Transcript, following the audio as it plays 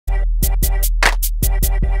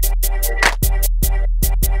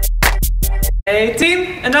Hey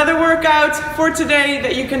team, another workout for today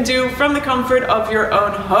that you can do from the comfort of your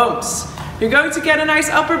own homes. You're going to get a nice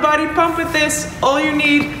upper body pump with this. All you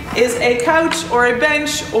need is a couch or a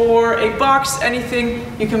bench or a box,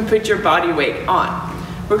 anything you can put your body weight on.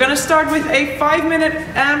 We're going to start with a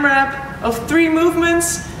 5-minute AMRAP of 3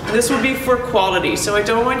 movements. This will be for quality, so I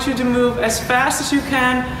don't want you to move as fast as you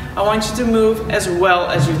can. I want you to move as well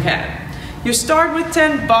as you can. You start with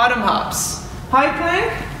 10 bottom hops. High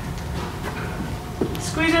plank.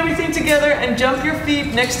 Squeeze everything together and jump your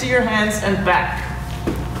feet next to your hands and back.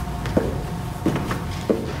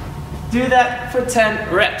 Do that for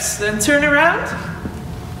 10 reps. Then turn around.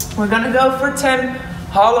 We're gonna go for 10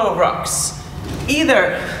 hollow rocks.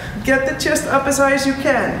 Either get the chest up as high as you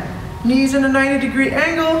can, knees in a 90-degree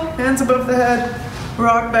angle, hands above the head,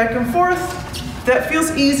 rock back and forth. If that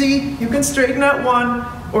feels easy, you can straighten out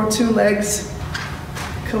 1 or 2 legs,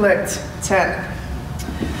 collect 10.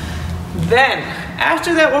 Then,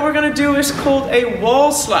 after that, what we're gonna do is called a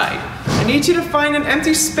wall slide. I need you to find an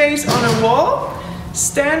empty space on a wall,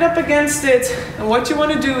 stand up against it, and what you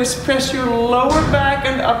wanna do is press your lower back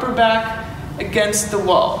and upper back against the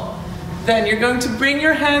wall. Then you're going to bring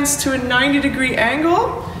your hands to a 90-degree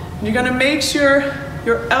angle. You're gonna make sure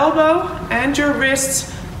your elbow and your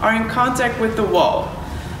wrists are in contact with the wall.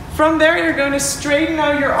 From there, you're going to straighten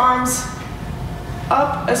out your arms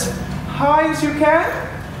up as high as you can,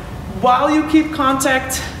 while you keep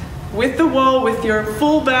contact with the wall with your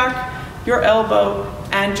full back, your elbow,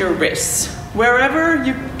 and your wrists. Wherever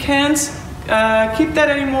you can't keep that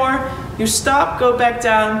anymore, you stop, go back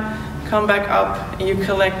down, come back up, and you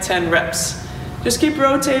collect 10 reps. Just keep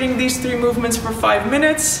rotating these 3 movements for 5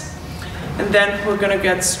 minutes, and then we're gonna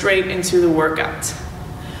get straight into the workout.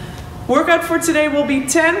 Workout for today will be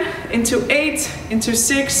 10 into 8 into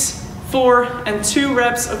 6, 4, and 2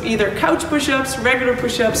 reps of either couch push-ups, regular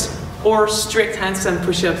push-ups, or strict handstand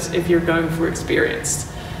push-ups if you're going for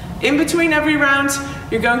experienced. In between every round,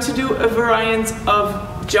 you're going to do a variant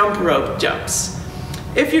of jump rope jumps.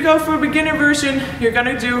 If you go for a beginner version, you're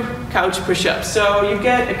gonna do couch push-ups. So you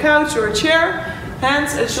get a couch or a chair,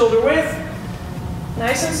 hands at shoulder width,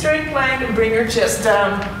 nice and straight plank, and bring your chest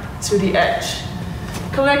down to the edge.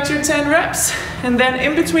 Collect your 10 reps, and then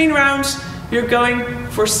in between rounds, you're going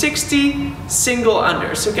for 60 single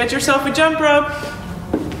unders. So get yourself a jump rope,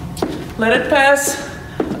 let it pass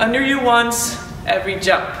under you once every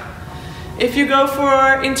jump. If you go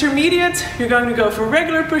for intermediate, you're going to go for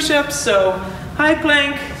regular push-ups, so high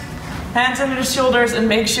plank, hands under the shoulders, and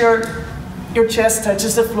make sure your chest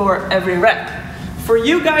touches the floor every rep. For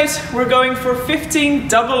you guys, we're going for 15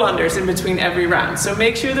 double unders in between every round, so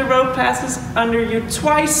make sure the rope passes under you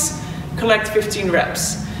twice, collect 15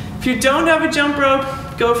 reps. If you don't have a jump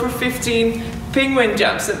rope, go for 15 penguin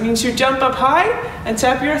jumps. That means you jump up high and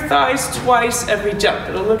tap your thighs twice every jump.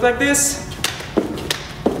 It'll look like this,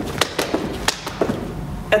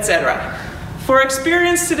 etc. For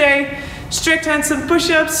experience today, strict handstand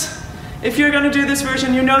push-ups. If you're gonna do this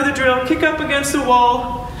version, you know the drill. Kick up against the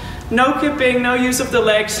wall, no kipping, no use of the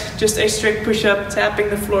legs, just a strict push-up, tapping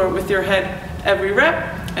the floor with your head every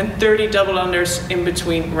rep, and 30 double unders in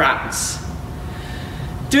between rounds.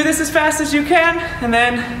 Do this as fast as you can, and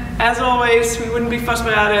then, as always, we wouldn't be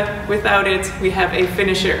Vastberaden without it. We have a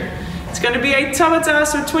finisher. It's going to be a Tabata,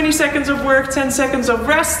 so 20 seconds of work, 10 seconds of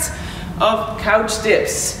rest, of couch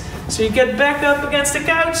dips. So you get back up against the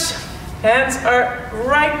couch, hands are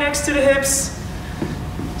right next to the hips.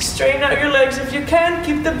 Straighten out your legs if you can,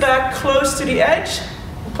 keep the back close to the edge,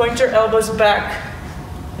 point your elbows back,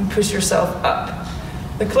 and push yourself up.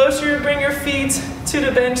 The closer you bring your feet to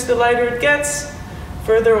the bench, the lighter it gets.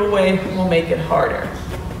 Further away will make it harder.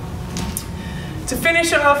 To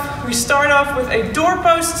finish off, we start off with a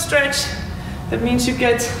doorpost stretch. That means you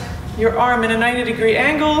get your arm in a 90-degree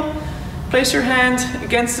angle, place your hand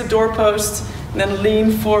against the doorpost, and then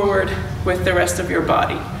lean forward with the rest of your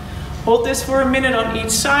body. Hold this for a minute on each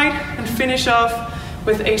side and finish off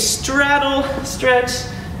with a straddle stretch. So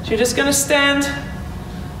you're just gonna stand,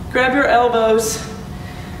 grab your elbows,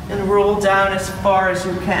 and roll down as far as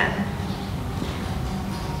you can.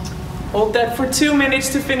 Hold that for 2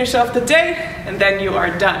 minutes to finish off the day, and then you are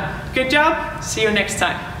done. Good job. See you next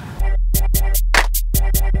time.